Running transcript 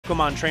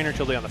Pokemon trainer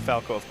Tilde on the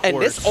Falco, of course.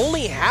 And this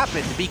only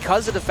happened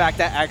because of the fact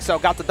that XL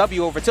got the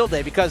W over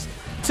Tilde, because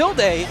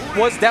Tilde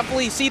was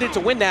definitely seeded to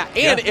win that.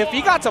 And if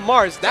he got to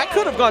Mars, that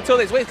could have gone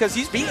Tilde's way because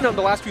he's beaten him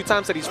the last few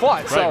times that he's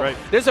fought. So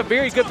there's a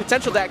very good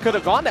potential that could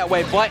have gone that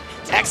way. But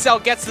XL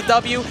gets the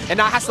W and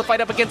now has to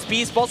fight up against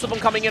Beast. Both of them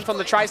coming in from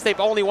the Tri-State.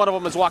 Only one of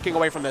them is walking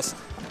away from this.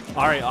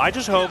 All right, I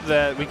just hope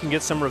that we can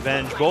get some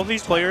revenge. Both of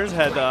these players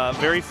had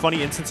very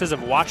funny instances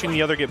of watching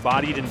the other get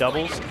bodied in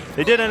doubles.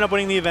 They did end up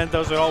winning the event,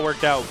 though, so it all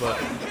worked out. But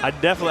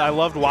I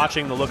loved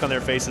watching the look on their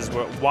faces,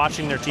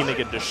 watching their teammate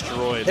get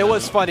destroyed. It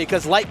was funny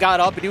because Light got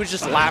up and he was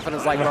just laughing.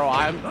 It's like, bro,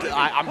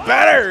 I'm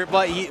better.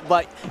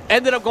 But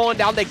ended up going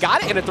down. They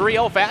got it in a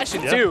 3-0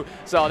 fashion too.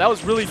 So that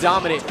was really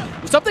dominant.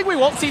 Something we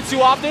won't see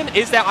too often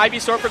is that Ivy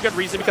Sword for good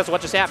reason because of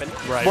what just happened.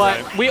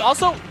 But we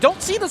also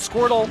don't see the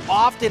Squirtle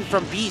often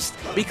from Beast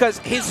because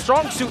his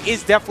strong suit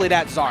is definitely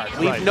that Zard.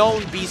 We've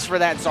known Beast for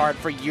that Zard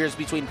for years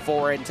between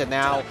 4 and to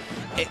now.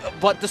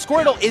 But the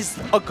Squirtle is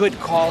a good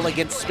call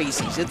against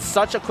Spaceys. It's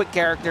such a quick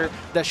character.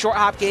 The short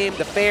hop game,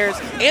 the fairs,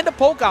 and the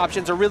poke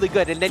options are really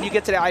good. And then you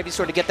get to the Ivy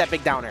Sword to get that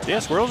big downer. Yeah,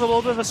 Squirtle's a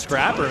little bit of a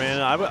scrapper, man.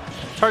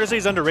 It's hard to say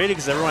he's underrated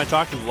because everyone I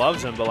talk to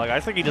loves him, but like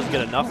I think he doesn't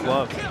get enough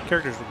love.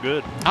 Characters were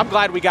good. I'm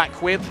glad we got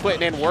Quib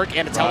putting in work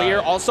and Atelier.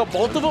 Also,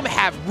 both of them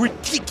have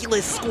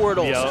ridiculous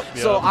Squirtles.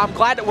 So I'm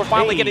glad that we're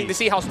finally getting to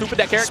see how stupid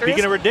that character is.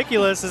 Speaking of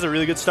ridiculous, this is a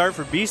really good start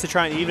for Beast to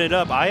try and even it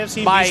up. I have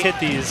seen Beast hit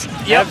these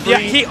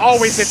he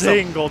always hits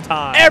single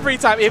time. Every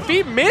time. If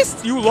he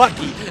missed, you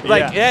lucky.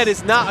 Like, that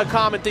is not a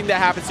common thing that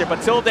happens here.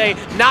 But Tilde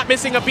not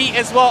missing a beat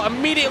as well,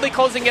 immediately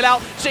closing it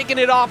out, shaking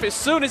it off as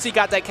soon as he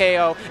got that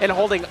KO and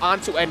holding on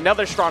to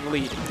another strong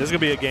lead. This is going to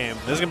be a game.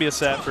 This is going to be a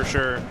set for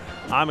sure.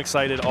 I'm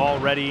excited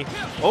already.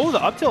 Oh,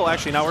 the up tilt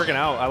actually not working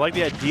out. I like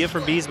the idea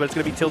from Beast, but it's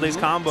going to be Tilde's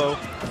combo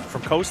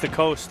from coast to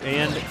coast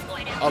and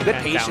good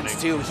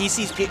patience too. He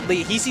sees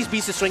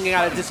Beast is swinging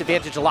out of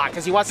disadvantage a lot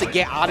because he wants to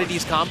get out of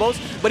these combos,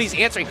 but he's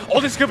answering.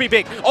 Oh, this could be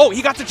big. Oh,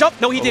 he got the jump.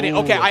 No, he didn't.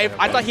 Okay,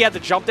 I thought he had the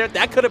jump there.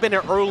 That could have been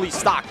an early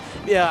stock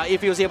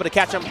if he was able to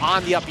catch him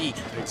on the up E.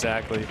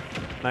 Exactly.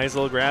 Nice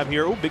little grab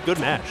here. Oh, good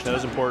match. That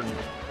was important.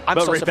 I'm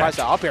so surprised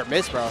that up air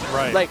missed, bro.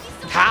 Like,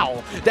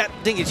 how? That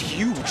thing is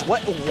huge.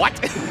 What?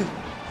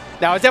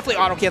 Now, it's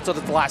definitely auto-canceled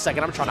at the last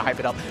second. I'm trying to hype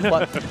it up.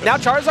 But now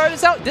Charizard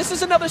is out. This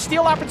is another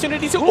steal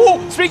opportunity, too.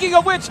 Ooh, speaking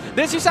of which,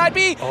 there's your side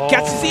B.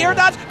 Catches the air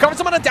dodge, covers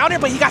him on a down air,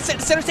 but he got set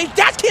to center stage.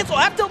 Dash cancel,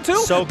 F tilt, too.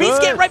 So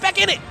Beast get right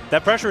back in it.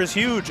 That pressure is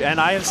huge,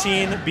 and I have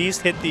seen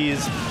Beast hit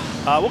these.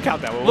 We'll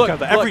count that. We'll count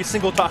that every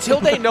single time.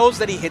 Tilde knows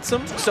that he hits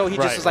him, so he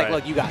just is like,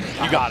 look, you got it.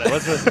 You got it.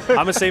 I'm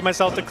going to save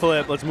myself the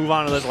clip. Let's move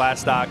on to this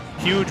last stock.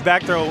 Huge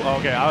back throw.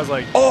 Okay, I was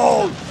like,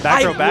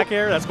 back throw, back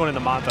air? That's going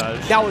into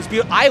montage. That was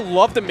beautiful. I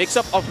love the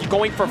mix-up of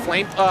going for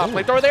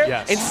flamethrower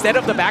there instead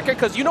of the back air,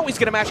 because you know he's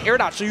going to match air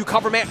dodge, so you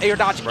cover air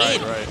dodge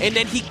in, and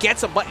then he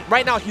gets him. But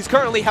right now, he's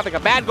currently having a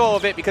bad go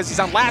of it because he's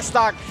on last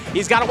stock.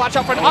 He's got to watch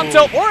out for an up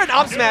tilt or an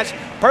up smash.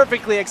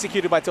 Perfectly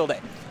executed by Tilde.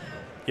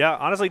 Yeah,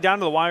 honestly, down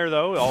to the wire,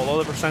 though,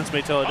 although the percents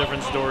may tell a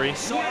different story.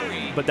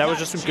 But that was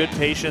just some good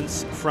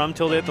patience from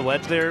Tilde at the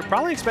ledge there.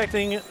 Probably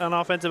expecting an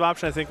offensive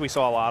option. I think we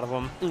saw a lot of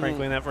them,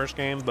 frankly, in that first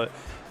game. But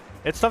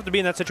it's tough to be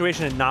in that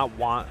situation and not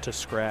want to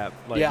scrap.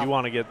 Like, you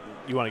want to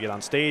get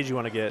on stage, you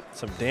want to get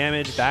some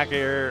damage, back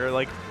air, or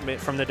like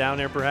from the down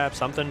air, perhaps,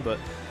 something. But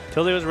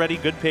Tilde was ready,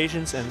 good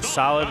patience, and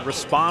solid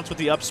response with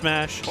the up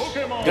smash.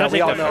 Yeah,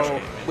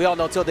 we all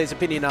know Tilde's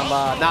opinion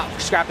on not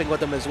scrapping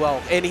with him as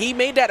well. And he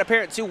made that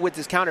apparent, too, with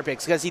his counter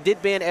picks, because he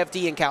did ban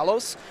FD and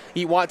Kalos.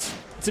 He wants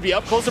to be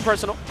up close and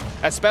personal,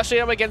 especially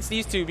up against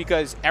these two,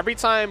 because every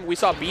time we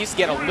saw Beast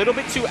get a little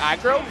bit too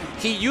aggro,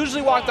 he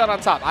usually walked out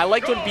on top. I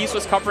liked when Beast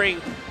was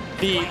covering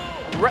the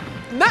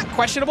not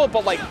questionable,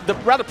 but like the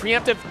rather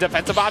preemptive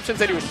defensive options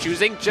that he was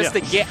choosing just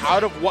to get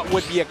out of what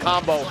would be a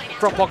combo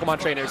from Pokemon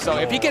trainers. So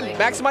if he can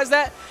maximize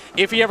that,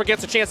 if he ever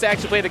gets a chance to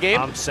actually play the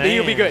game, then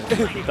he'll be good.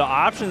 The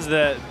options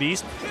that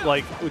Beast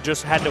like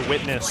just had to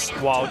witness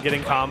while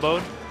getting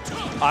comboed,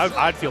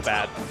 I'd feel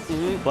bad.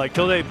 Like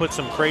Tilde put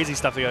some crazy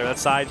stuff together. That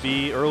side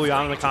B early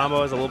on in the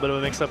combo has a little bit of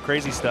a mix-up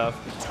crazy stuff.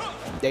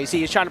 Yeah, you see,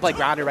 he's trying to play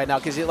grounded right now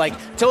because like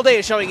Tilde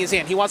is showing his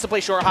hand. He wants to play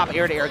short hop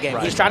air-to-air game.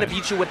 He's trying to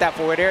beat you with that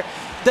forward air.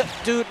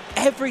 Dude,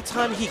 every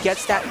time he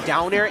gets that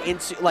down air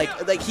into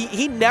like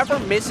he never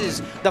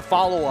misses the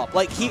follow-up.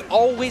 Like he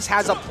always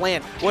has a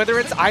plan, whether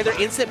it's either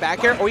instant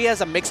back air or he has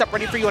a mix-up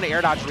ready for you on an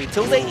air dodge read.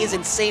 Tilde is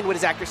insane with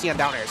his accuracy on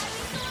down airs.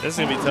 This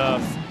is gonna be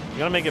tough. You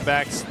gotta make it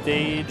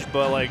backstage,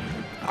 but like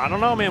I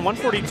don't know, man.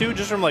 142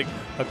 just from like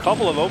a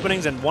couple of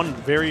openings and one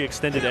very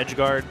extended edge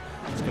guard.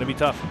 It's going to be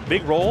tough.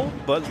 Big roll,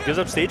 but gives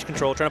up stage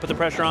control, trying to put the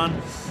pressure on.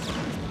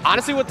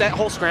 Honestly, with that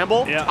whole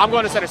scramble, I'm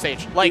going to center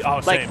stage. Like,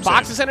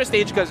 box to center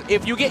stage, because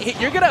if you get hit,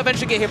 you're going to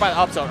eventually get hit by the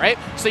up tilt, right?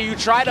 So you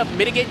try to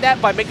mitigate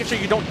that by making sure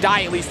you don't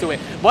die at least to it.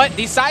 But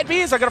these side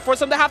Bs are going to force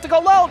them to have to go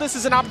low. This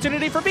is an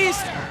opportunity for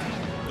Beast.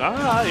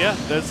 Yeah.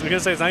 I'm going to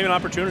say it's not even an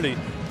opportunity.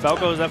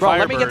 Falco's that Bro,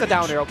 let me get the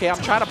down air, okay?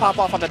 I'm trying to pop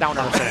off on the down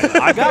air.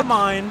 I got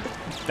mine.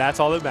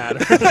 That's all that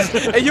matters.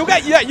 And you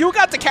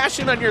got the cash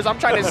in on yours. I'm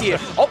trying to see it.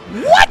 Oh,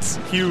 what?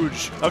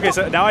 Huge. Okay,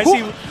 so now I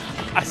see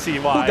I see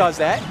why. Who does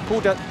that?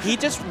 Who does? He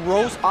just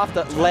rose off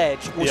the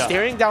ledge, was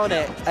staring down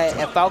at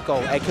Falco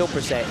at kill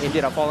percent,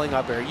 ended up falling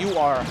up there. You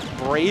are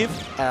brave,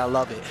 and I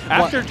love it.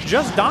 After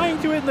just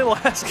dying to it in the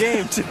last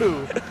game,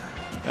 too.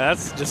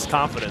 That's just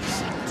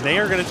confidence. They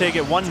are going to take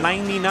it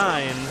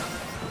 199.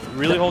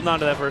 Really holding on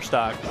to that first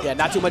stock. Yeah,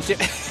 not too much.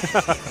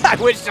 I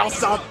wish y'all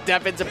saw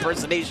Devin's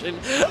impersonation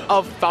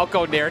of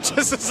Falco Nair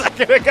just a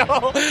second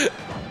ago.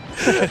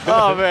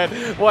 Oh,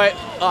 man.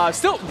 But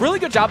still, really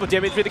good job of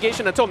damage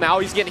mitigation until now.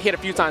 He's getting hit a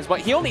few times,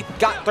 but he only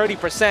got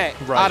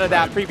 30% out of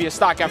that previous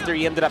stock after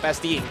he ended up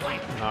SDing.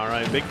 All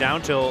right, big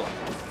down tilt.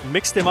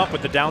 Mixed him up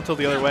with the down tilt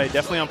the other way.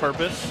 Definitely on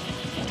purpose.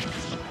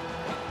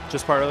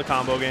 Just part of the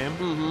combo game.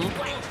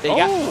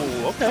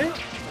 Okay.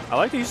 I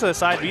like the use of the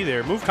side B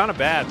there. Move kind of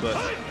bad, but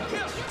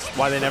it's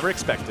why they never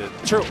expected.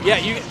 True. Yeah,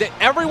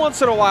 every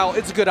once in a while,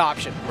 it's a good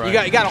option. Right.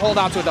 You got to hold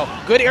on to it, though.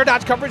 Good air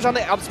dodge coverage on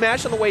the up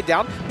smash on the way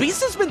down.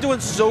 Beast has been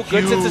doing so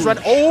good since his run.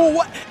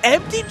 Oh,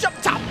 empty jump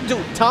top.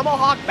 Dude,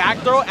 tomahawk back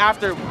throw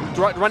after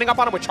running up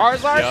on him with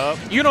Charizard.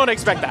 Yep. You don't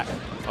expect that.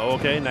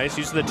 Okay, nice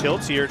use of the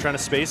tilts here, trying to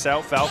space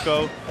out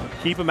Falco,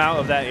 keep him out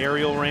of that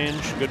aerial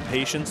range. Good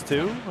patience,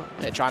 too.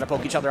 They're trying to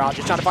poke each other out,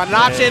 just trying to find an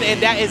option, and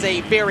that is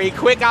a very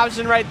quick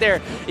option right there.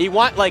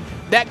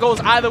 That goes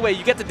either way.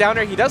 You get the down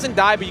air, he doesn't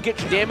die, but you get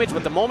your damage,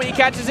 but the moment he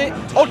catches it,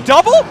 oh,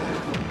 double?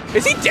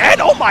 Is he dead?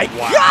 Oh my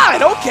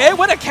God, okay,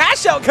 what a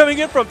cash out coming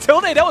in from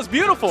Tilde. That was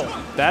beautiful.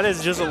 That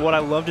is just what I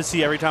love to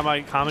see every time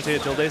I commentate a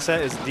Tilde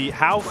set is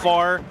how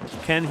far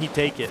can he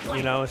take it?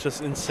 You know, it's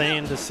just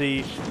insane to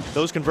see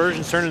those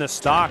conversions turn into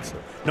stocks.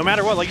 No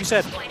matter what, like you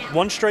said,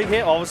 one straight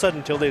hit, all of a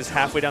sudden Tilde is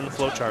halfway down the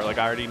flowchart. Like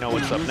I already know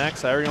what's up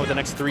next. I already know what the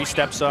next 3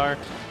 steps are.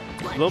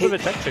 A little bit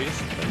of a tech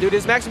chase. Dude,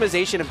 his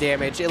maximization of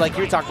damage, like you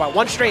were talking about,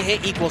 one straight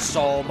hit equals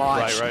so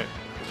much. Right.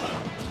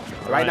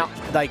 Right now,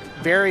 like,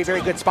 very,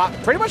 very good spot.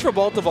 Pretty much for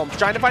both of them.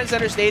 Trying to find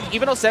center stage.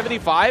 Even though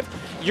 75,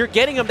 you're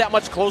getting him that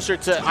much closer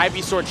to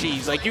Ivysaur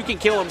Cheese. Like, you can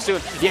kill him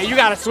soon. Yeah, you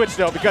got to switch,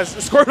 though, because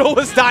Squirtle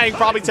was dying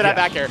probably to that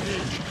back air.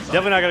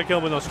 Definitely not going to kill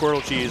him with no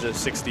Squirtle Cheese at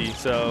 60.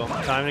 So,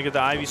 time to get the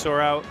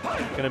Ivysaur out.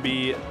 Going to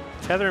be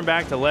tethering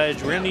back to ledge.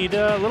 We're going to need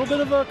a little bit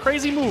of a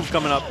crazy move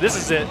coming up. This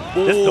is it.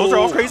 Those are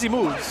all crazy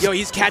moves. Yo,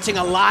 he's catching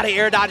a lot of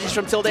air dodges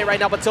from Tilde right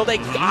now, but Tilde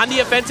on the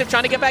offensive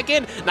trying to get back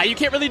in. Now you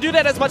can't really do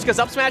that as much because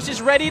up smash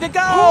is ready to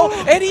go.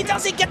 And he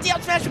doesn't get the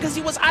up smash because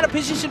he was out of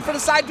position for the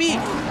side B.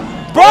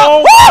 Bro!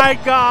 Oh my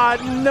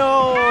God,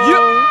 no!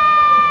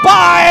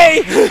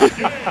 Bye!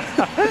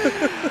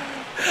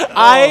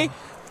 I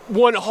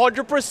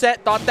 100%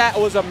 thought that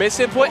was a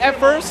misinput at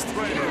first,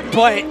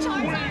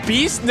 but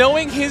Beast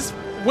knowing his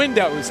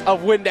windows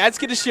of when that's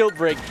gonna shield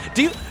break.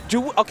 Do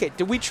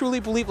we truly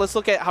believe? Let's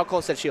look at how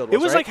close that shield was.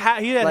 It was right? like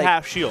he had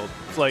half shield.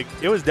 Like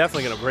it was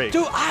definitely gonna break.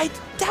 Dude,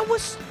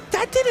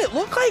 that didn't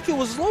look like it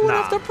was low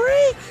enough to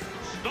break.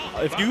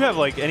 If you have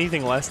like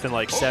anything less than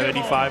like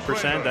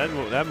 75%,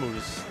 that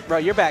moves. Bro,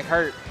 your back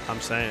hurt. I'm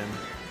saying.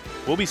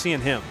 We'll be seeing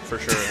him for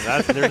sure.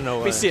 There's no way.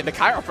 We'll be seeing the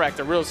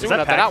chiropractor real soon. Was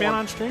that after Pac-Man that one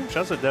on stream?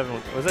 Shouts to Devin.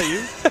 Was that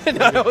you?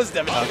 No, that was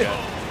Devin.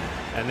 Okay.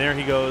 And there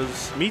he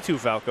goes. Me too,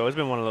 Falco. It's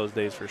been one of those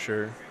days for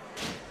sure.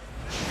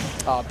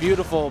 Oh,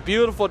 beautiful,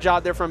 beautiful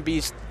job there from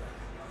Beast.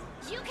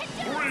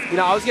 You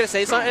know, I was going to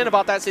say something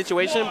about that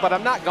situation, but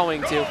I'm not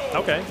going to.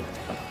 Okay.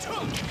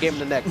 Game in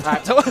the neck. All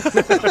right, so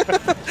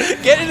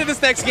get into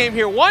this next game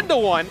here.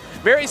 1-1.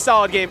 Very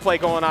solid gameplay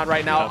going on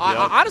right now.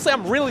 Yep. Honestly,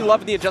 I'm really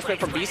loving the adjustment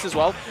from Beast as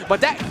well.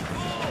 But that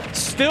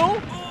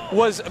still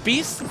was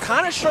Beast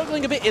kind of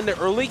struggling a bit in the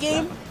early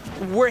game,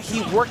 where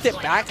he worked it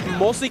back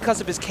mostly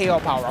because of his KO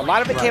power. A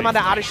lot of it came on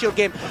the out of shield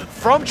game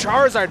from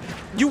Charizard.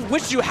 You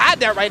wish you had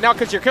that right now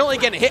because you're currently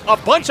getting hit a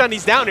bunch on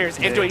these down airs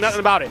and doing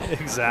nothing about it.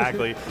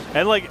 Exactly.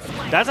 And like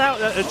that's how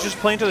it's just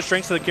playing to the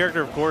strengths of the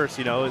character, of course.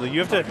 You know, you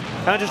have to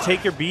kind of just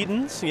take your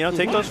beatings. You know,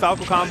 take those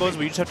Falco combos,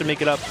 but you just have to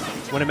make it up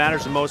when it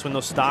matters the most. When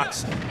those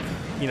stocks,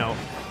 you know,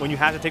 when you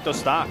have to take those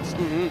stocks.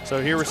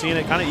 So here we're seeing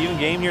it kind of even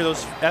game here.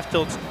 Those F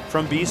tilts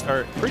from Beast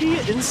are pretty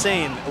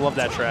insane. I love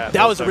that trap.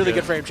 That was a really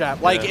good frame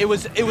trap. Like it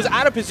was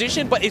out of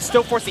position, but it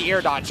still forced the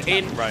air dodge.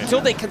 And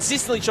Tilde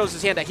consistently shows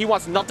his hand that he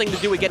wants nothing to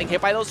do with getting hit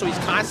by those, so he's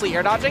constantly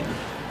air dodging.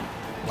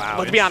 Wow.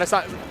 But to be honest,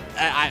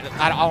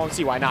 I don't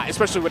see why not,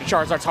 especially with the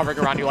Charizard's hovering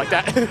around you like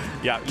that.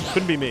 Yeah,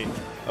 couldn't be me.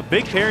 A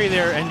big parry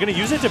there, and going to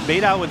use it to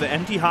bait out with the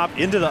empty hop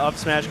into the up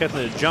smash, getting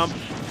the jump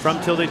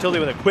from Tilde. Tilde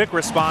with a quick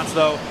response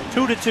though,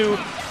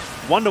 2-2.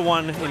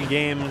 1-1 in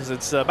games.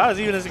 It's about as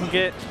even as it can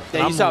get.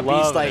 Yeah, you saw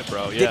Beast like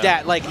did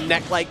that like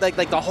neck like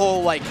the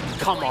whole like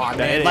come on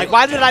man. Like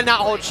why did I not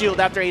hold shield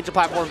after Angel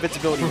Platform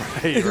invincibility?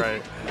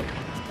 Right.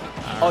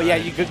 Oh yeah,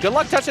 you good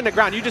luck touching the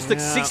ground. You just took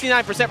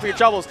 69% for your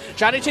troubles.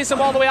 Trying to chase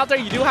them all the way out there.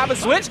 You do have a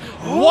switch.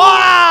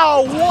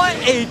 Wow, what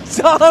a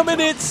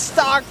dominant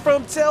stock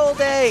from Tilde.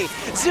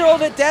 0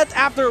 to death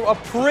after a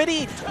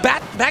pretty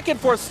back and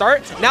forth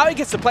start. Now he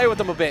gets to play with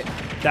them a bit.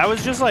 That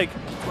was just like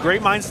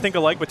great minds think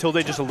alike, but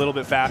Tilde just a little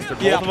bit faster.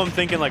 Both of them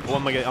thinking like, well,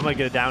 I'm gonna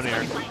get it down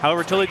air.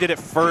 However, Tilde did it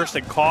first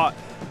and caught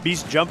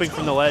Beast jumping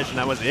from the ledge, and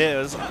that was it. It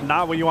was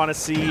not what you want to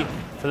see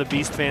for the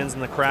Beast fans in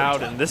the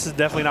crowd, and this is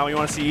definitely not what you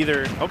want to see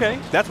either. Okay,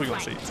 that's what you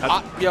want to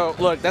see. Yo,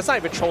 look, that's not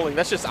even trolling.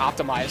 That's just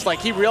optimized. Like,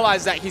 he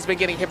realized that he's been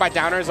getting hit by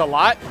downers a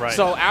lot,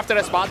 so after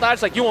that spot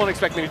dodge, like, you won't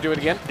expect me to do it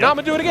again. Now I'm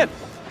going to do it again.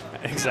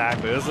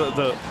 Exactly. This is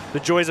the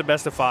joys of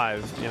best of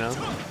 5, you know?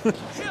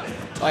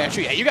 Oh, yeah,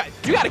 true. Yeah, you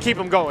got to keep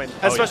them going,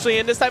 especially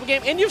in this type of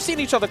game. And you've seen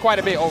each other quite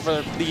a bit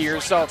over the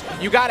years, so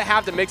you got to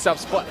have the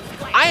mix-ups. But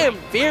I am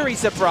very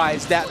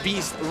surprised that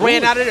Beast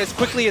ran at it as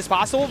quickly as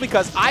possible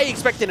because I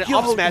expected an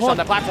up smash on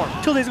that platform.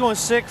 Tilde's going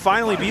sick.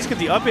 Finally, Beast get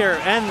the up air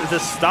and the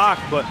stock,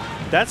 but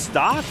that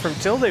stock from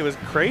Tilde was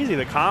crazy.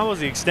 The combos,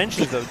 the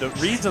extensions, the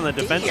reads on the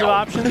defensive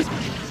options.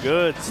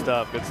 Good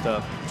stuff, good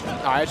stuff.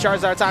 All right,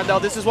 Charizard time, though.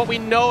 This is what we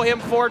know him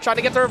for, trying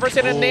to get the reverse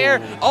hit in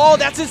there. Oh,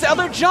 that's his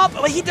other jump.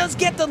 Like, he does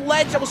get the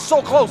ledge. That was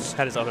so close.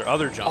 Had his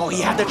other jump. Oh, he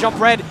had the jump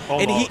red.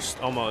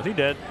 Almost. He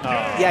did.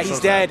 Yeah, he's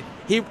dead.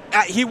 He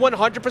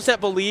 100%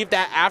 believed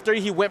that after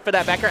he went for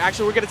that backer.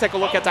 Actually, we're going to take a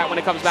look at that when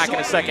it comes back in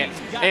a second.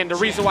 And the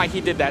reason why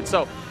he did that.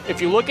 So,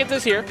 if you look at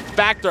this here,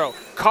 back throw,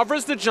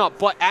 covers the jump,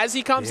 but as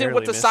he comes in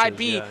with the side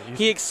B,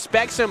 he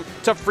expects him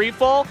to free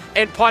fall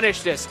and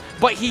punish this.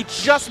 But he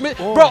just missed.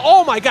 Bro,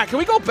 oh my God, can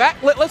we go back?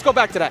 Let's go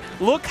back to that.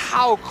 Look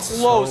how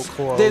close,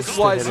 this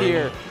was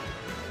here.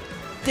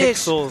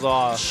 This Pixels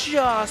off.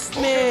 Just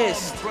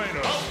missed.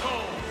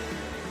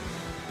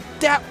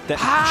 That should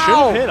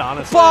have hit,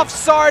 honestly. Buff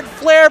Sard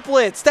Flare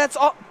Blitz. That's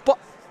all.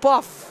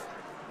 Buff.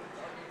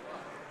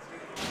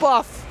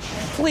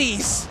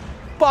 Please.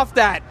 Buff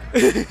that.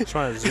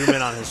 Trying to zoom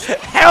in on his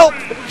help,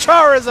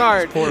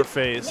 Charizard. His poor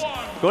face.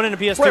 Going into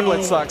PS2. Flare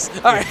Blitz sucks.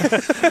 All right.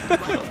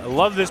 I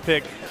love this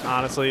pick,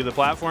 honestly. The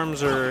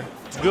platforms are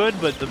good,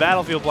 but the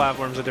Battlefield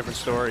platform's a different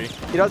story.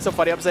 You know what's so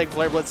funny? I'm saying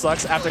Flare Blitz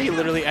sucks after he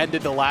literally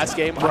ended the last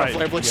game on a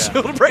Flare Blitz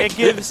shield break. It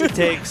gives, it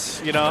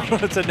takes, you know.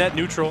 It's a net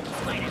neutral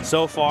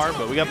so far,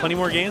 but we got plenty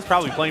more games,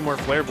 probably plenty more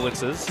Flare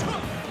Blitzes.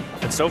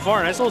 And so far,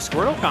 a nice little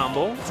Squirtle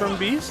combo from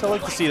Beast. I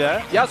like to see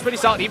that. Yeah, it's pretty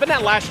solid. Even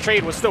that last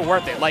trade was still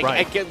worth it.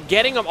 Like,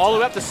 getting him all the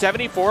way up to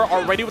 74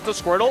 already with the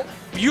Squirtle,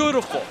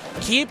 beautiful.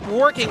 Keep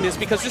working this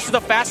because this is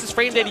the fastest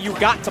frame data you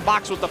got to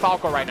box with the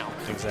Falco right now.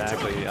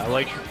 Exactly. I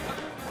like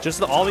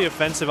just all the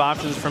offensive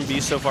options from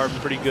Beast so far have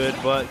been pretty good,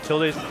 but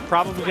Tilde's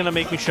probably going to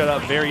make me shut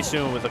up very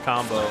soon with a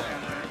combo.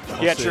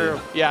 We'll see. True.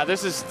 Yeah,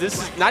 this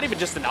is not even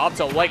just an up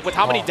tilt. Like, with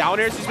how many down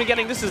airs he's been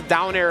getting, this is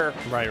down air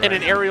and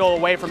an aerial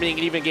away from being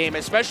an even game,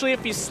 especially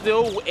if he's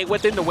still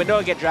within the window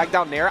and get dragged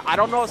down there. I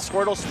don't know if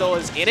Squirtle still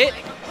is in it.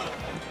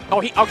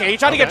 Oh, he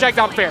tried to get dragged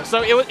down fair,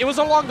 so it was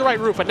along the right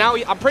route, but now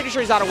I'm pretty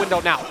sure he's out of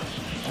window now.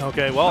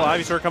 Okay, well,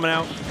 Ivysaur coming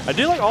out. I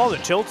do like all the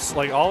tilts,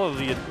 like all of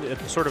the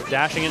sort of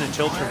dashing in and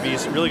tilts for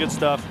Beast. Really good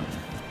stuff.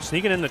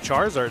 Sneaking in the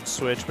Charizard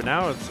switch, but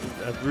now it's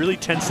a really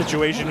tense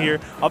situation here.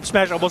 Up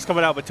smash almost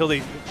coming out, but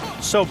Tilde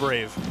so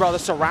brave. Bro, the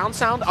surround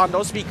sound on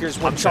those speakers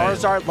when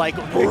Charizard like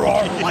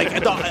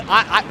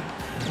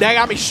that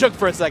got me shook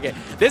for a second.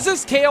 This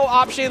is KO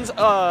options,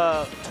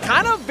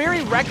 kind of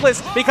very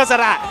reckless because of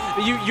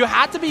that. You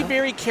have to be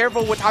very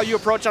careful with how you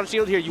approach on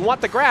shield here. You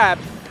want the grab,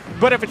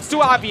 but if it's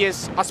too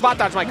obvious, a spot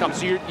dodge might come.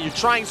 So you're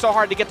trying so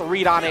hard to get the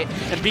read on it,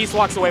 and Beast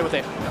walks away with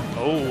it.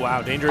 Oh,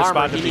 wow. Dangerous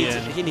spot to be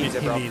in. He needs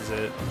it, bro. He needs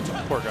it.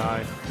 Poor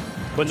guy.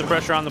 Putting the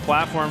pressure on the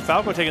platform.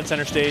 Falco taking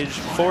center stage.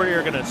 Forward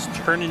air going to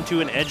turn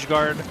into an edge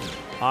guard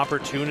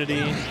opportunity.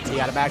 You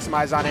got to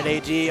maximize on it,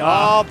 AG.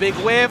 Oh, big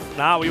whiff.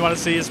 Nah, we want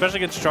to see, especially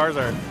against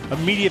Charizard.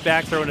 Immediate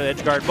back throw into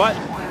edge guard, but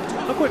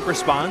a quick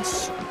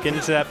response. Getting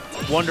into that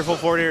wonderful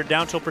forward air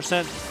down tilt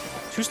percent.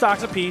 2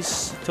 stocks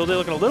apiece. Tilde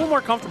looking a little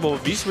more comfortable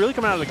with Beast really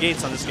coming out of the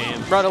gates on this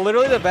game. Bro,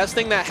 literally the best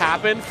thing that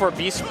happened for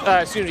Beast,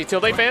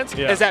 Tilde fans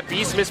is that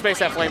Beast misspaced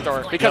that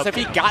flamethrower. Because if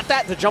he got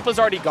that, the jump was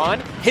already gone.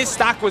 His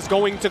stock was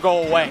going to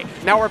go away.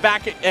 Now we're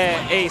back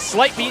at a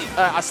slight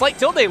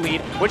Tilde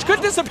lead, which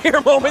could disappear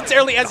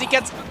momentarily as he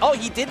gets. Oh,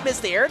 he did miss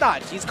the air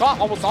dodge. He's caught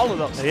almost all of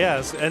those.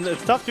 Yes, and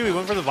it's tough too. He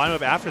went for the vine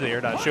whip after the air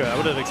dodge. Sure, I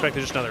would have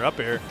expected just another up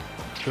air.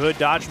 Good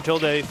dodge from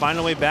Tilde. Find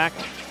a way back.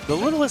 The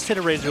littlest hit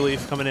of Razor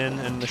Leaf coming in,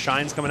 and the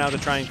Shine's coming out to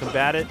try and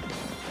combat it.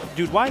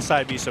 Dude, why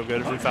side B so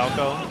good from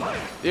Falco?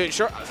 Dude,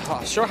 sure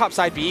hop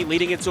side B,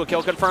 leading into a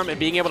kill confirm and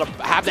being able to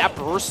have that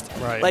burst.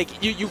 Right.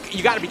 Like, you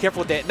got to be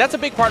careful with that. That's a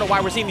big part of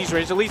why we're seeing these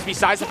Razor Leafs,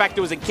 besides the fact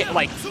it was in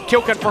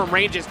kill confirm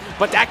ranges.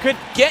 But that could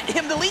get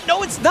him the lead.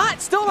 No, it's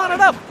not. Still not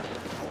enough.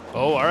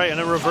 Oh, all right,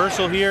 and a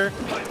reversal here.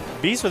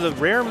 Beast with a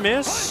rare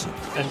miss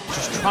and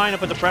just trying to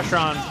put the pressure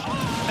on.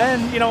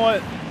 And you know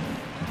what?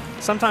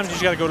 Sometimes you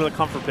just gotta go to the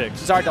comfort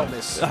picks. Zard don't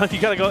miss. You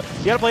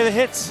gotta play the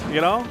hits,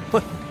 you know?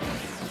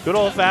 Good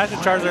old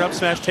fashioned Charizard up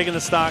smash, taking the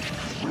stock.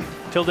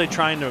 Tilde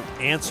trying to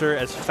answer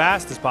as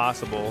fast as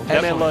possible.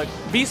 Hey man, look,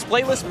 Beast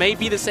playlist may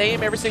be the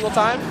same every single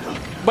time,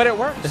 But it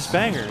works. It's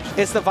bangers.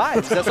 It's the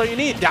vibes. That's all you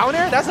need. Down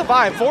air, that's a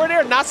vibe. Forward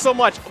air, not so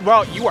much.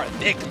 Bro, you are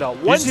thick, though.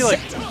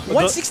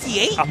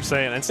 168? I'm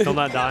saying, it's still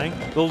not dying.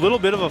 A little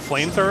bit of a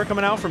flamethrower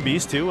coming out from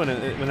Beast, too, when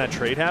that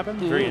trade happened.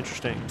 Very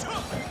interesting.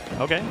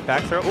 Okay,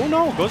 back throw. Oh,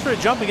 no. Goes for a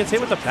jump and gets hit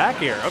with the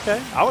back air.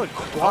 Okay. I would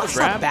have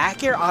grabbed.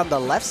 Back air on the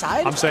left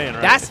side? I'm saying,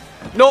 right? That's...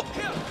 No.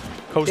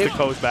 Coast to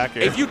coast back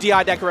air. If you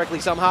DI'd that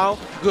correctly somehow,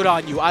 good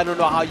on you. I don't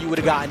know how you would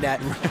have gotten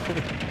that.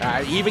 All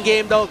right, even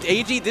game though.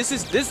 AG, this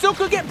still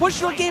could get pushed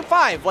to a game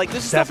 5. Like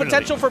this is still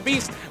potential for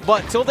Beast,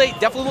 but Tilde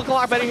definitely looking a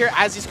lot better here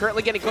as he's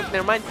currently getting cooked.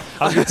 Never mind.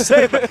 I was gonna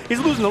say, but he's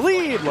losing the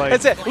lead. Like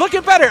that's it.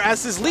 Looking better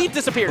as his lead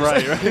disappears.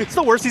 Right. It's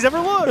the worst he's ever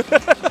looked.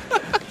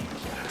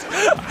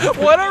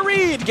 What a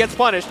read! Gets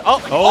punished.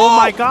 Oh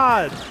my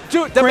God.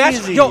 Dude, the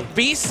match, yo,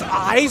 Beast's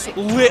eyes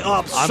lit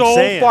up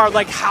far.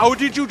 Like, how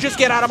did you just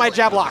get out of my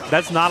jab lock?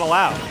 That's not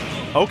allowed.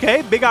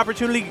 Okay, big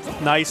opportunity.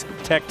 Nice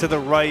tech to the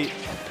right.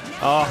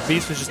 Oh,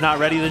 Beast was just not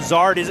ready. The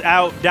Zard is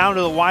out, down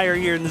to the wire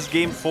here in this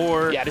game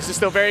 4. Yeah, this is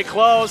still very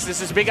close.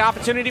 This is a big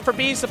opportunity for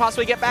Beast to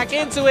possibly get back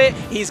into it.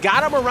 He's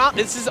got him around.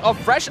 This is a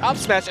fresh up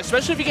smash,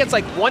 especially if he gets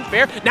like one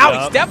fair. Now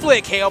he's definitely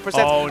a KO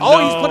percent. Oh,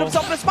 he's put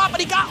himself in a spot, but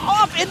he got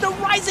off, and the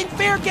rising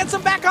fair gets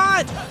him back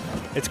on.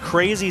 It's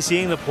crazy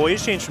seeing the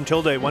poise change from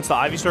Tilde. Once the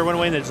Ivy Star went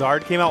away and the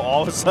Zard came out,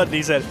 all of a sudden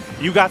he said,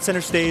 you got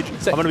center stage.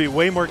 I'm going to be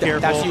way more careful.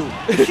 That's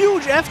you.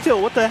 Huge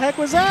F-tilt. What the heck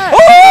was that?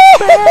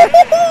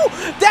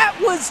 Oh! That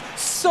was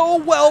so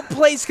well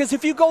placed because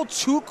if you go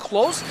too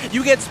close,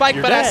 you get spiked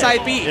by that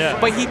side B.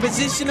 Yeah. But he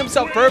positioned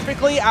himself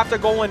perfectly after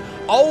going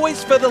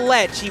always for the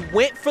ledge. He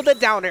went for the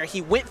down air.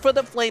 He went for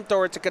the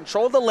flamethrower to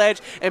control the ledge,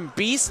 and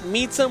Beast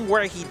meets him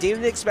where he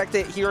didn't expect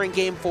it here in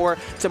game 4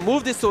 to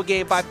move this to a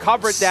game 5,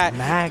 covered that.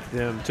 Smacked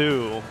him,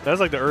 too. That was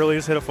like the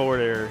earliest hit of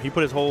forward air. He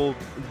put his whole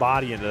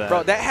body into that.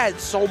 Bro, that had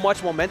so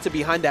much momentum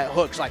behind that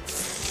hook. It's like,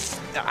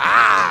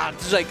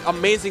 just like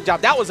amazing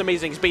job. That was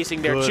amazing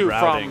spacing there, too,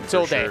 from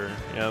Tilde. Sure.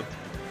 Yep.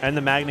 And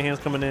the Magna hands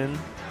coming in.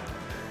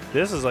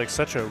 This is like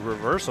such a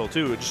reversal,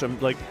 too. It's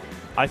just, like,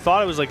 I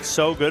thought it was like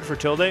so good for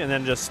Tilde, and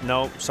then just,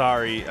 nope,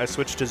 sorry. I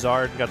switched to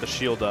Zard and got the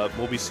shield up.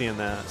 We'll be seeing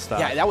that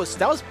stuff. Yeah, that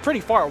was pretty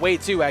far away,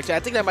 too, actually.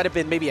 I think that might have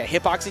been maybe a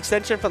hitbox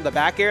extension from the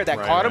back air that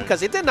caught him,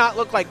 because it did not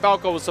look like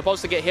Falco was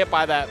supposed to get hit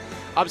by that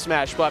up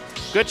smash. But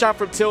good job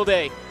from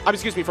Tilde.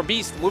 Excuse me, from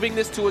Beast, moving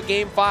this to a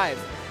game 5.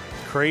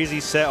 Crazy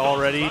set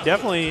already.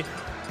 Definitely a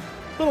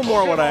little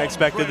more what I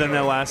expected than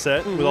that last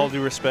set, with all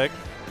due respect.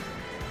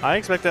 I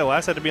expected that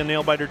last set to be a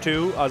nail biter,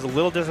 too. I was a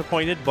little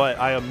disappointed, but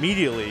I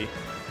immediately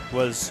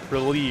was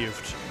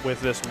relieved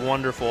with this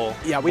wonderful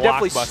we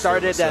definitely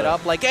started that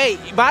up like, hey,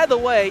 by the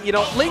way, you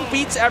know, Link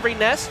beats every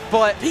nest,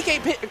 but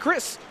PK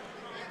Chris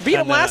beat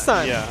him last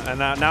time. Yeah, and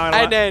now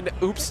I and then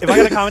oops. If I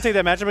got to commentate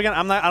that matchup again,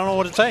 I don't know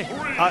what to say.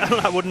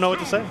 I wouldn't know what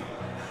to say.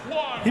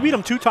 He beat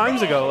him 2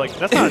 times ago. Like,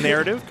 that's not a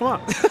narrative. Come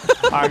on.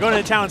 All right, going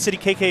into Town City.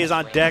 KK is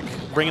on deck,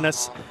 bringing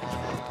us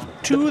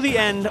to the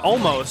end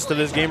almost of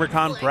this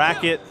Gamercon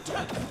bracket.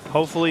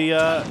 Hopefully,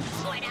 I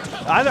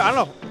don't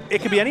know.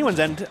 It could be anyone's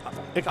end.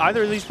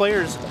 Either of these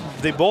players,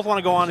 they both want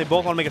to go on, they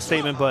both want to make a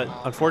statement, but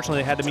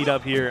unfortunately they had to meet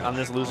up here on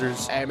this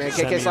losers. Hey man,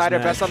 KK Slider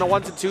best on the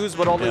 1s and 2s,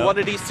 but only one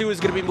of these 2 is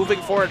going to be moving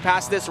forward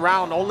past this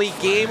round. Only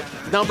game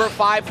number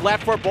 5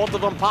 left for both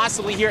of them,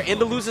 possibly here in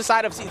the loser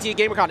side of CTA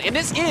Gamercon. And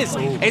this is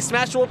a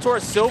Smash World Tour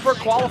Silver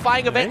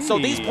qualifying event, so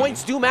these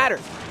points do matter.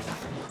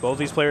 Both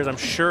these players, I'm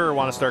sure,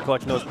 want to start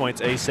collecting those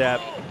points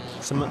ASAP.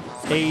 Some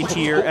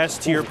A-tier,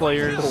 S-tier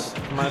players,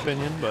 in my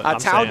opinion. But I'm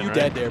Town, saying, you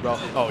dead there, bro.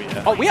 Oh,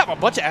 yeah. Oh, we have a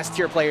bunch of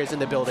S-tier players in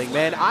the building,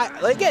 man.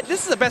 Again,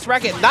 this is the best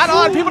bracket not a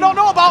lot of people don't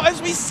know about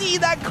as we see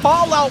that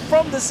call out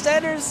from the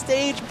center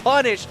stage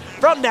punish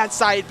from that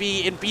side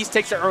B, and Beast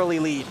takes an early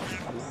lead.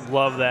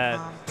 Love that.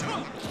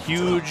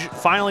 Huge,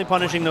 finally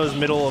punishing those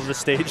middle of the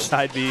stage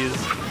side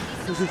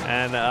Bs.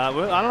 And I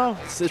don't know.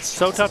 It's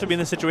so tough to be in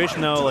this situation,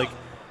 though. Like,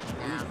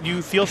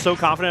 you feel so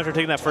confident after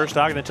taking that first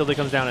stock, and then Tilde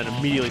comes down and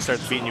immediately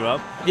starts beating you up.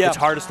 Yeah. It's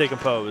hard to stay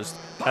composed,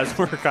 as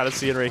we're kind of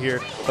seeing right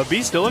here. But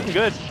B's still looking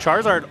good.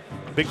 Charizard,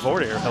 big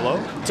forward air.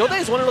 Hello? Tilde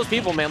is one of those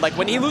people, man. Like,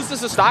 when he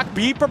loses a stock,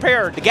 be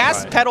prepared. The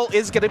gas pedal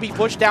is going to be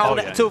pushed down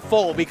to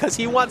full because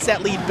he wants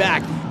that lead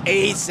back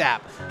ASAP.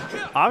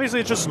 Obviously,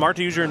 it's just smart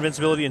to use your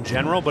invincibility in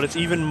general, but it's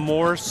even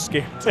more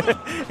scary.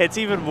 It's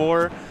even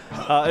more,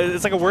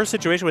 it's like a worse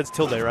situation when it's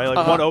Tilde, right?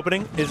 Like one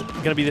opening is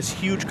going to be this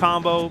huge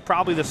combo,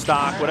 probably the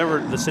stock, whatever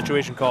the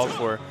situation calls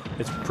for.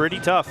 It's pretty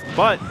tough,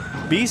 but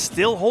B's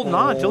still holding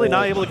on. Tilde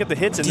not able to get the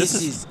hits, and this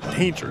is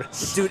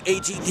dangerous. Dude,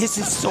 AG, this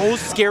is so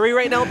scary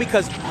right now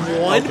because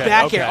one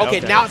back air. Okay,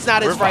 now it's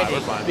not as frightening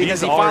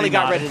because he finally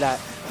got rid of that.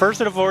 First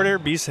hit of forward air,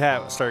 B's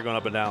hat started going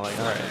up and down like,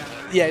 all right.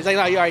 Yeah, he's like,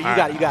 no, all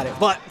right, you got it.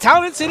 But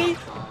Town City,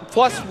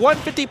 plus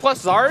 150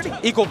 plus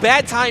Zard equal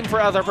bad time for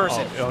other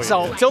person.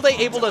 So Tilde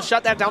able to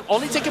shut that down,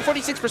 only taking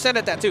 46%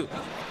 at that too.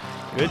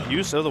 Good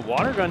use of the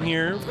water gun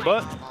here,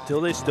 but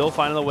Tilde still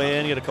finding the way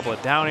in. Get a couple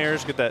of down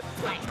airs, get that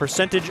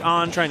percentage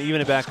on, trying to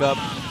even it back up.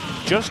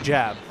 Just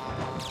jab.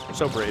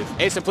 So brave.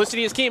 Hey,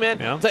 simplicity is key, man.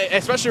 Yeah.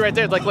 Especially right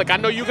there. Like, look, I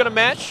know you're going to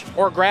match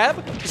or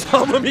grab, so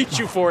I'm going to meet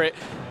you for it.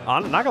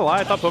 Not gonna lie,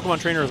 I thought Pokemon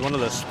Trainer was one of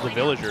the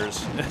villagers.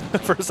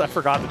 First, I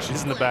forgot that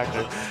she's in the back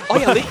there. Oh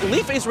yeah,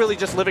 Leaf is really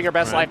just living her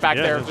best life back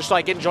there, just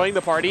like enjoying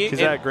the party. She's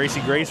at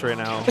Gracie Grace right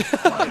now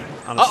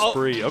on a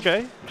spree.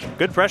 Okay,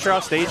 good pressure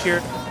off stage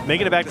here,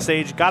 making it back to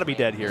stage. Got to be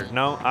dead here.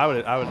 No, I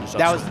would just.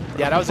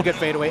 That was a good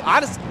fadeaway.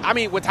 Honest, I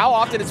mean, with how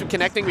often it's been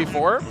connecting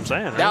before, I'm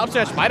saying, that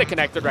upsmash might have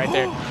connected right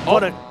there.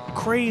 What a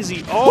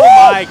crazy! Oh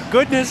my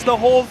goodness, the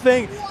whole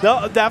thing,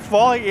 that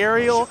falling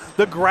aerial,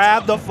 the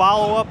grab, the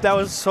follow up. That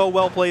was so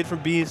well played from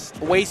Beast.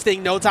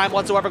 Wasting no time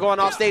whatsoever going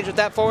off stage with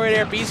that forward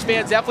air. Beast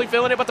fans definitely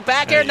feeling it, but the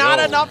back air not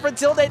enough for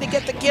Tilde to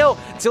get the kill.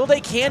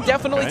 Tilde can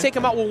definitely take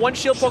him out with one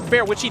shield poke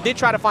fair, which he did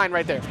try to find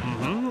right there.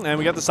 And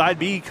we got the side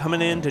B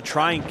coming in to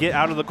try and get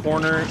out of the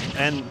corner,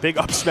 and big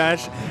up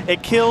smash.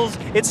 It kills.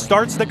 It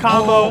starts the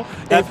combo.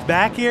 That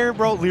back air,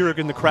 bro. Lyric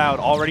in the crowd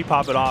already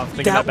pop it off.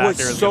 That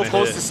was so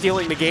close to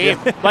stealing the game.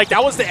 Like,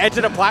 that was the edge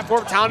of the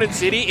platform, Town and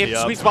City, in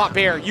Sweet Spot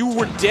Bear. You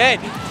were dead.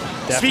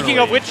 Definitely. Speaking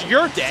of which,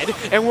 you're dead,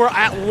 and we're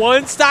at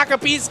one stock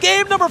apiece.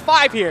 Game number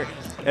 5 here.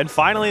 And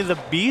finally, the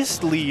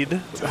Beast lead.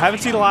 I haven't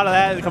seen a lot of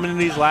that coming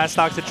into these last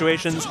stock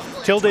situations.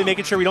 Tilde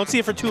making sure we don't see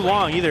it for too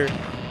long either.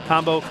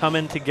 Combo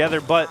coming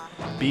together, but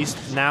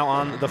Beast now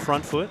on the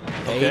front foot.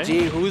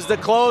 AG, who's the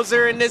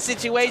closer in this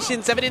situation?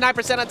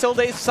 79% on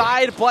Tilde's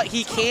side, but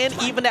he can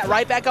even that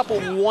right back up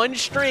with one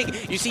string.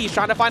 You see, he's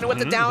trying to find it with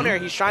the down air.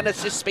 He's trying to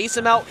just space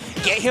him out,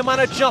 get him on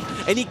a jump,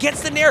 and he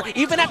gets the nair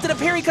even after the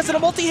parry because of the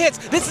multi-hits.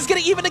 This is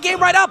going to even the game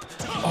right up.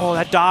 Oh,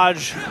 that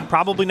dodge,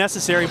 probably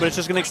necessary, but it's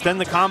just going to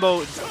extend the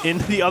combo in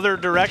the other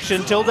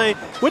direction. Tilde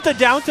with the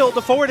down tilt,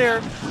 the forward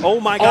air. Oh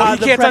my God,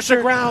 he can't touch the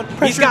ground.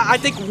 He's got, I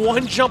think,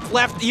 one jump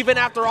left even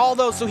after all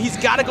those, so he's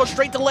got to go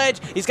straight to ledge.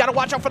 He's got to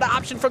watch out for the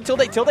option from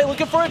Tilde. Tilde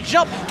looking for a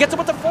jump, gets him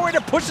with the forward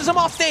air, pushes him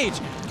off stage.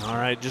 All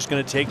right, just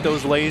going to take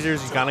those lasers.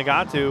 He's kind of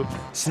got to.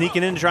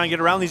 Sneaking in to try and get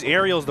around these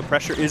aerials. The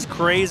pressure is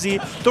crazy.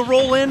 The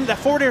roll in, that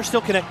forward air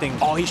still connecting.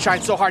 Oh, he's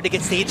trying so hard to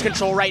get stage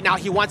control right now.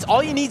 He wants,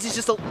 all he needs is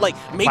just like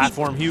maybe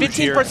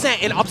 15%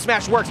 and up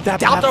smash works. That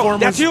down throw,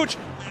 that's huge.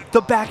 The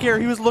back air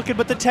he was looking,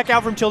 but the tech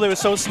out from Tilde was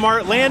so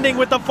smart. Landing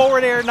with the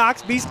forward air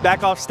knocks Beast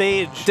back off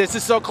stage. This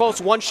is so close.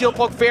 One shield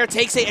poke fair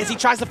takes it as he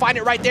tries to find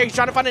it right there. He's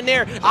trying to find a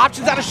nair.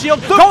 Options out of shield.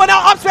 Going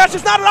out. Up smash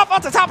is not enough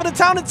off the top of the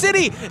Town and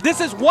City.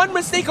 This is one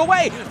mistake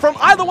away from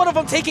either one of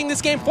them taking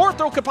this game. Forward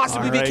throw could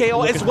possibly be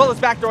KO, as well as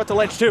back throw at the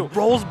ledge too.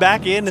 Rolls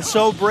back in. It's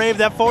so brave.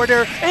 That forward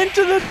air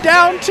into the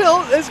down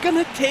tilt is going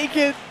to take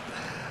it.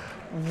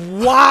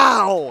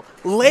 Wow.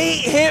 Late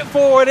hit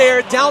forward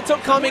air. Down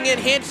tilt coming in.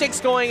 Handshakes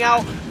going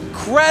out.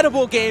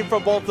 Incredible game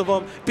from both of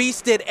them.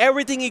 Beast did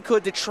everything he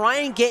could to try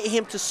and get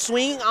him to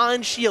swing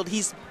on shield.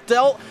 He's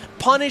dealt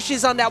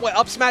punishes on that way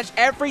up smash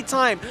every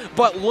time,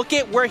 but look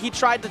at where he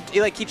tried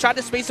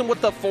to space him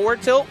with the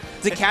forward tilt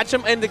to catch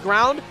him in the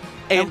ground.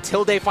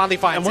 Until they finally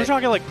find it. And we're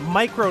talking like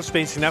micro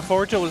spacing. That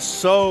forward tilt was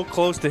so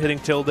close to hitting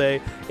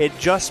Tilde. It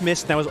just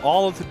missed. That was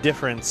all of the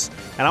difference.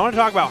 And I want to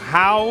talk about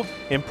how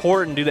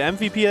important to the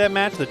MVP of that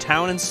match, the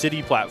Town and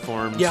City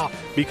platforms. Yeah.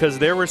 Because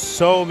there were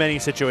so many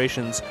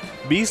situations.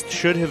 Beast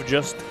should have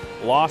just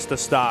lost a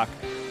stock,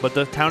 but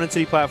the Town and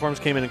City platforms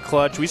came in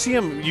clutch. We see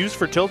them used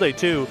for Tilde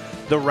too.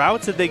 The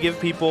routes that they give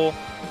people,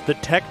 the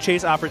tech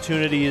chase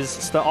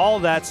opportunities, all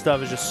of that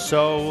stuff is just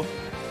so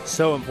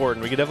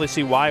important. We can definitely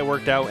see why it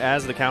worked out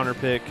as the counter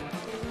pick.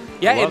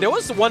 Yeah, and there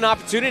was one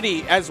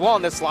opportunity as well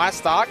in this last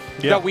stock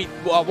that we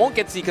won't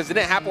get to see because it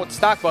didn't happen with the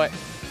stock, but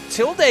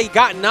Tilde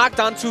got knocked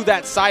onto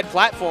that side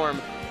platform,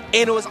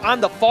 and it was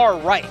on the far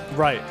right.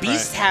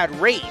 Beast had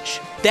rage.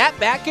 That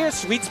back air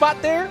sweet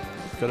spot there,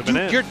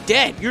 you're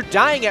dead. You're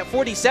dying at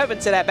 47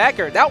 to that back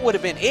air. That would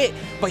have been it,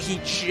 but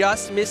he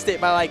just missed it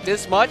by like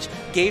this much.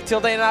 Gave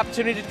Tilde an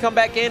opportunity to come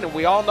back in, and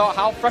we all know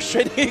how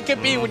frustrating it can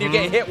be when you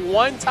get hit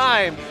one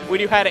time when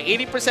you had an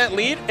 80%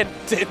 lead, and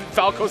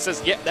Falco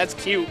says, yeah, that's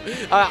cute.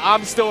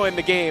 I'm still in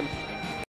the game.